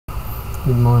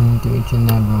Good morning to each and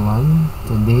everyone.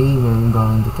 Today we're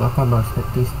going to talk about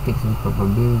statistics and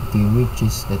probability, which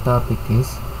is the topic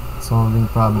is solving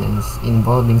problems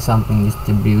involving sampling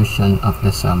distribution of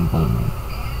the sample.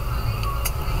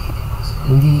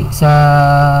 Hindi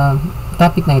sa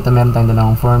topic na ito meron tayong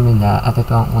dalawang formula at ito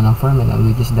ang unang formula,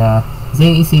 which is the Z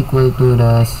is equal to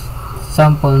the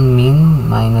sample mean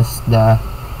minus the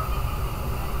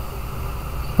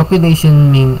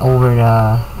population mean over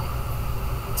the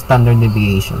standard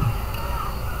deviation.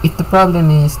 If the problem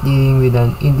is dealing with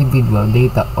an individual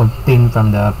data obtained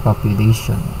from the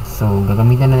population, so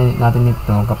gagamitin na natin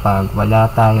ito kapag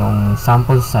wala tayong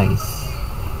sample size.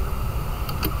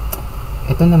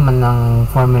 Ito naman ang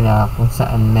formula kung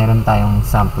saan meron tayong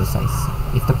sample size.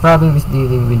 If the problem is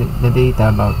dealing with the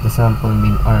data about the sample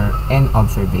mean or n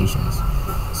observations,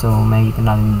 so makikita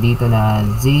natin dito na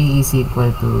Z is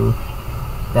equal to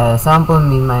the sample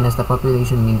mean minus the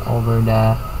population mean over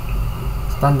the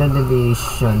standard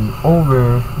deviation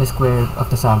over the square root of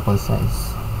the sample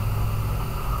size.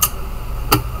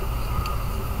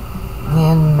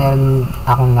 Ngayon, meron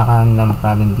akong nakahandang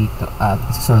problem dito at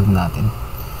solve natin.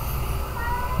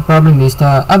 The problem is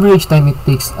the average time it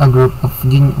takes a group of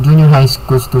junior high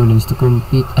school students to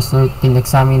complete a certain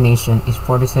examination is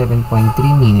 47.3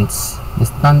 minutes. The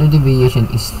standard deviation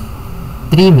is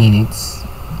 3 minutes.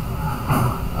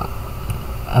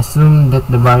 Assume that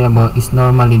the variable is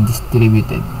normally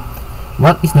distributed.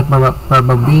 What is the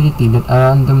probability that a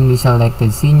randomly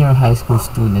selected senior high school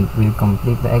student will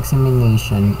complete the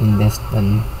examination in less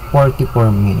than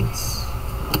 44 minutes?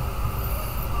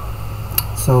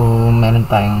 So, meron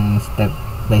tayong step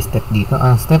by step dito.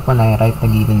 Ang step 1 ay write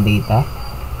the given data.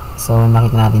 So,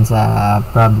 nakita natin sa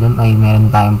problem ay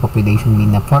meron tayong population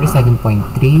mean na 47.3,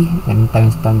 meron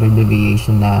tayong standard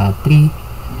deviation na 3,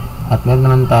 at meron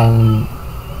naman tayong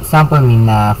sample mean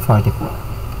na 44.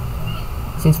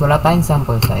 Since wala tayong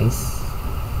sample size,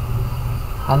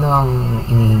 ano ang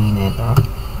inihingi na ito?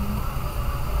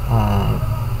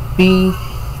 P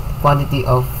quantity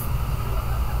of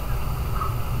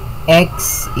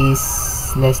X is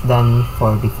less than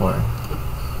 44.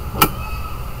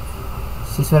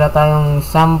 Since wala tayong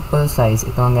sample size,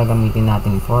 ito ang gagamitin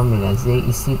natin formula. Z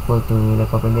is equal to the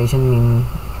population mean,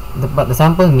 the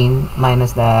sample mean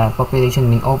minus the population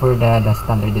mean over the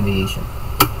standard deviation.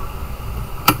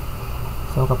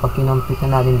 So, kapag kinompute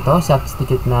na natin to,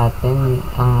 substitute natin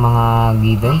ang mga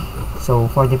given.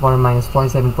 So, 44 minus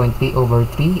 47.3 over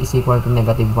 3 is equal to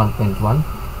negative 1.1.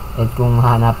 At kung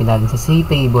hahanapin natin sa C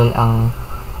table ang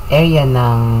area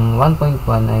ng 1.1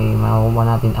 ay makukuha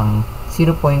natin ang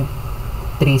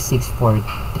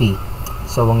 0.3643.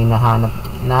 So, ang hinahanap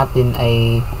natin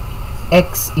ay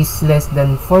X is less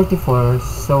than 44.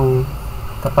 So,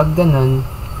 kapag ganun,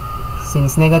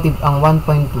 since negative ang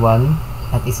 1.1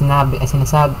 at sinasabi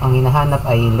ang hinahanap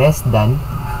ay less than,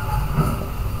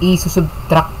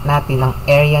 isusubtract natin ang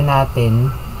area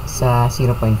natin sa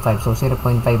 0.5. So,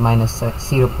 0.5 minus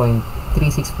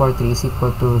 0.3643 is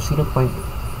equal to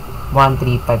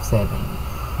 0.1357.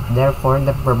 Therefore,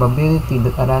 the probability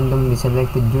that a randomly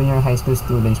selected junior high school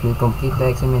students will complete the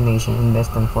examination in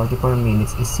less than 44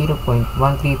 minutes is 0.1357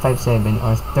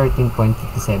 or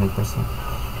 13.57%.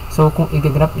 So, kung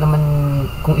i-graph naman,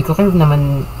 kung i-curve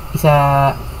naman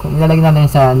kung ilalagay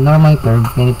natin sa normal curve,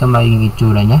 ganito magiging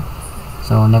itsura niya.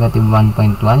 So, negative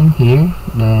 1.1 here,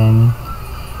 then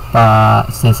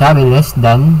sinasabi less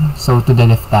than, so to the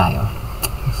left tayo.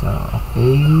 So,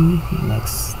 okay,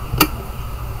 next.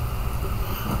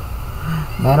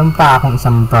 Meron pa akong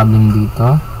isang problem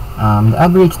dito. The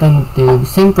average time it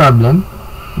takes, same problem.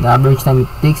 The average time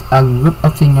it takes a group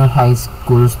of senior high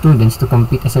school students to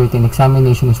complete a certain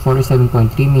examination is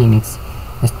 47.3 minutes.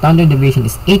 The standard deviation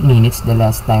is 8 minutes. The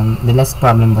last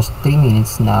problem was 3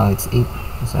 minutes. Now it's 8.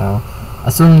 So,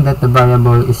 assuming that the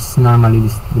variable is normally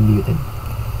distributed.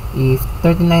 If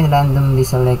 39 randomly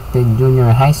selected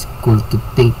junior high school to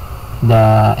take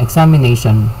the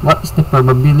examination, what is the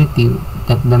probability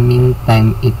that the mean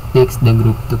time it takes the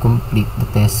group to complete the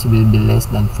test will be less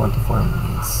than 44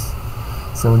 minutes?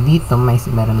 So, dito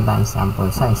meron tayong sample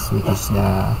size, which is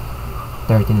the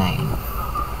 39.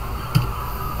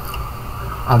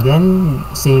 Again,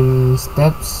 same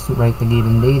steps, write the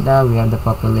given data. We have the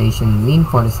population mean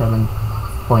 47.3,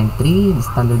 the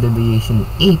standard deviation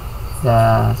 8,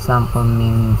 the sample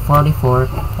mean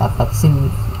 44. Dapat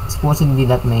supposedly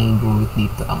that may guhit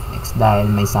dito ang X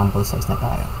dahil may sample size na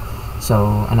tayo.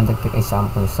 So, another trick ay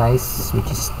sample size,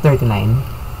 which is 39.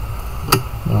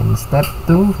 Then, step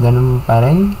 2, ganun pa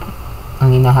rin.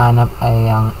 Ang hinahanap ay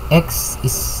ang X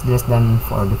is less than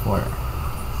 44.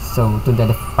 So, to the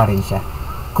left pa rin siya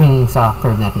kung sa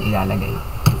curve natin ilalagay.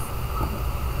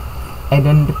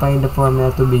 identify the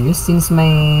formula to be used. Since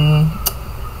may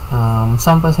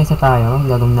sample size na tayo,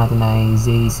 gagawin natin ay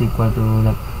z is equal to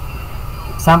the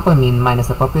sample mean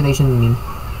minus the population mean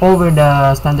over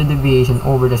the standard deviation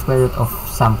over the square root of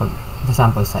the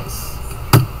sample size.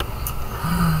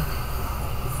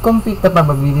 Compute the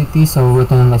probability. So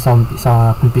ito naman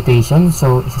sa computation.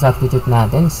 So isa-substitute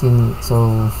natin. So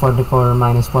 44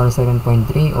 minus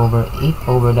 47.3 over 8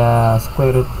 over the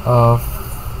square root of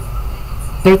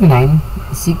 39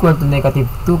 is equal to negative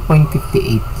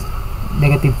 2.58.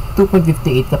 Negative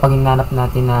 2.58 kapag hinanap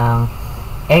natin ang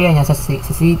area niya sa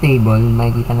C-table,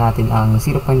 makikita natin ang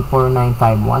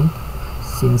 0.4951.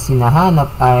 Since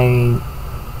hinahanap ay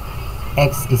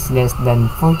x is less than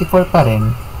 44 pa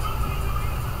rin,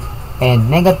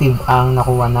 and negative ang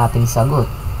nakuha natin sagot.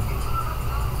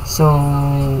 So,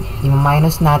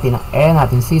 i-minus natin ang area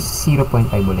natin is 0.5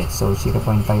 ulit. So,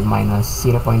 0.5 minus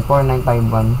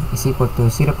 0.4951 is equal to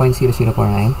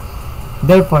 0.0049.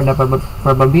 Therefore, the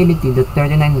probability that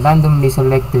 39 randomly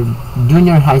selected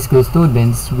junior high school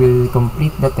students will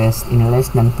complete the test in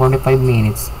less than 45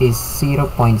 minutes is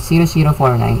 0.0049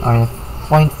 or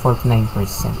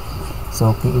 0.49%.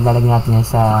 So, kung ilalagay natin yan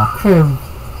sa curve,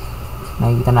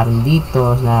 nakikita natin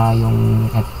dito na yung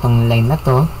itong line na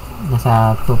to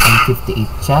nasa 2.58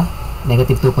 siya,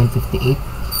 negative 2.58,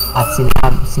 at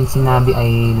since sinabi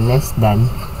ay less than,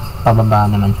 pababa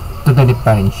naman, tutuloy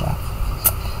pa rin siya.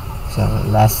 So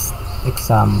last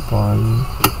example,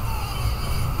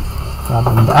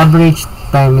 the average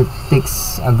time it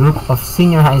takes a group of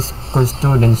senior high school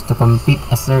students to complete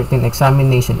a certain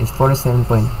examination is 47.3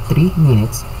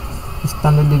 minutes. The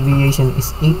standard deviation is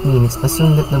 8 minutes.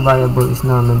 Assume that the variable is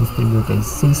normally distributed.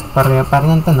 Since pare-pare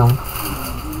ng tanong,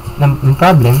 ng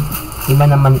problem, iba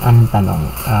naman ang tanong.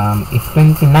 If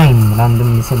 29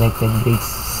 randomly selected grade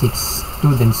 6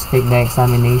 students take the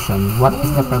examination, what is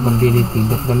the probability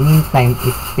that the mean time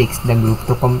it takes the group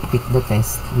to complete the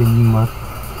test will be more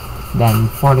than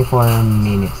 44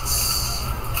 minutes?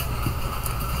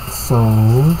 So,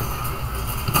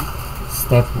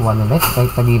 step 1 ulit,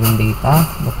 write the given data.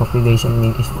 The population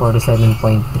mean is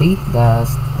 47.3. The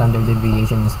standard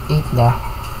deviation is 8. The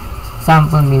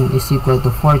sample mean is equal to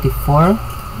 44.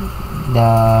 The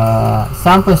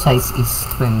sample size is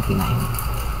 29.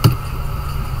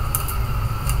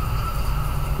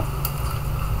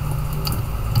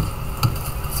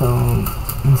 So,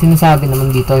 yung sinasabi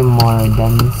naman dito ay more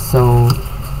than. So,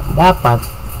 dapat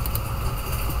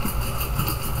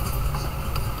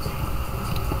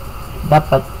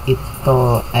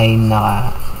ito ay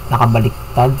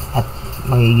nakabaliktad at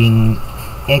magiging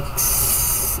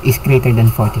x is greater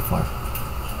than 44.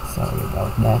 So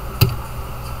without that,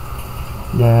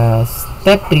 the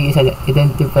step 3 is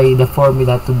identify the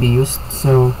formula to be used.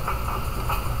 So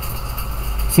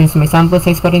since may sample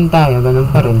size pa rin tayo,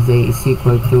 ganun pa rin, z is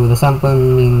equal to the sample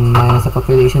mean minus the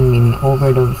population mean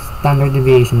over the standard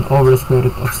deviation over the square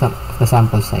root of the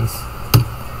sample size.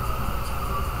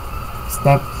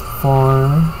 Step for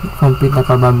complete the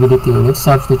probability ulit,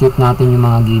 substitute natin yung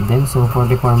mga given. So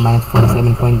 44 minus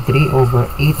 47.3 over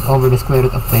 8 over the square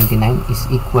root of 29 is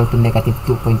equal to negative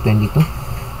 2.22.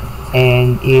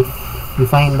 And if we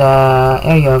find the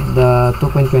area of the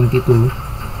 2.22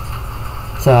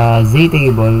 sa z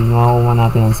table, makukuha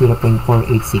natin ang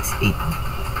 0.4868.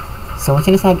 So ang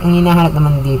sinasabi, ang hinahanap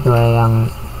naman dito ay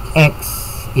ang x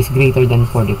is greater than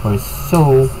 44.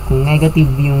 So kung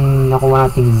negative yung nakuha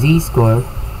nating z score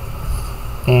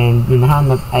and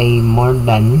hinahanap ay more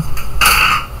than,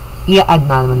 i-add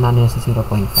na naman natin sa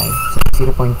 0.5. So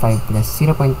 0.5 plus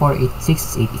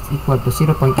 0.4868 is equal to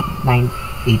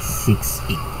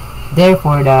 0.9868.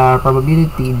 Therefore, the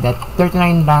probability that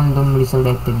 39 randomly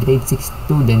selected grade 6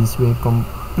 students will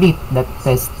complete that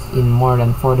test in more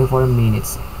than 44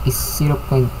 minutes is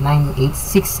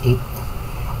 0.9868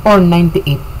 or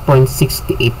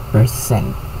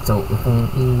 98.68%. So, kung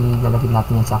ilalagay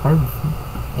natin yan sa curve,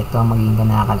 ito ang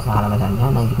magiging nakakalabasan niya.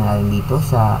 Nakikita natin dito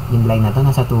sa inline na to,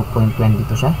 nasa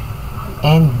 2.22 siya,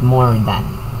 and more than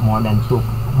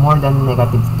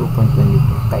negative 2.22.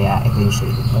 Kaya ito yung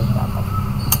shaded type dapat.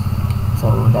 So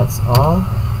that's all.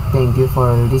 Thank you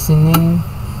for listening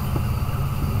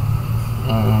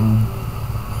and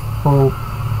hope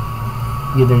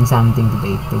you learned something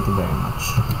today. Thank you very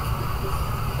much.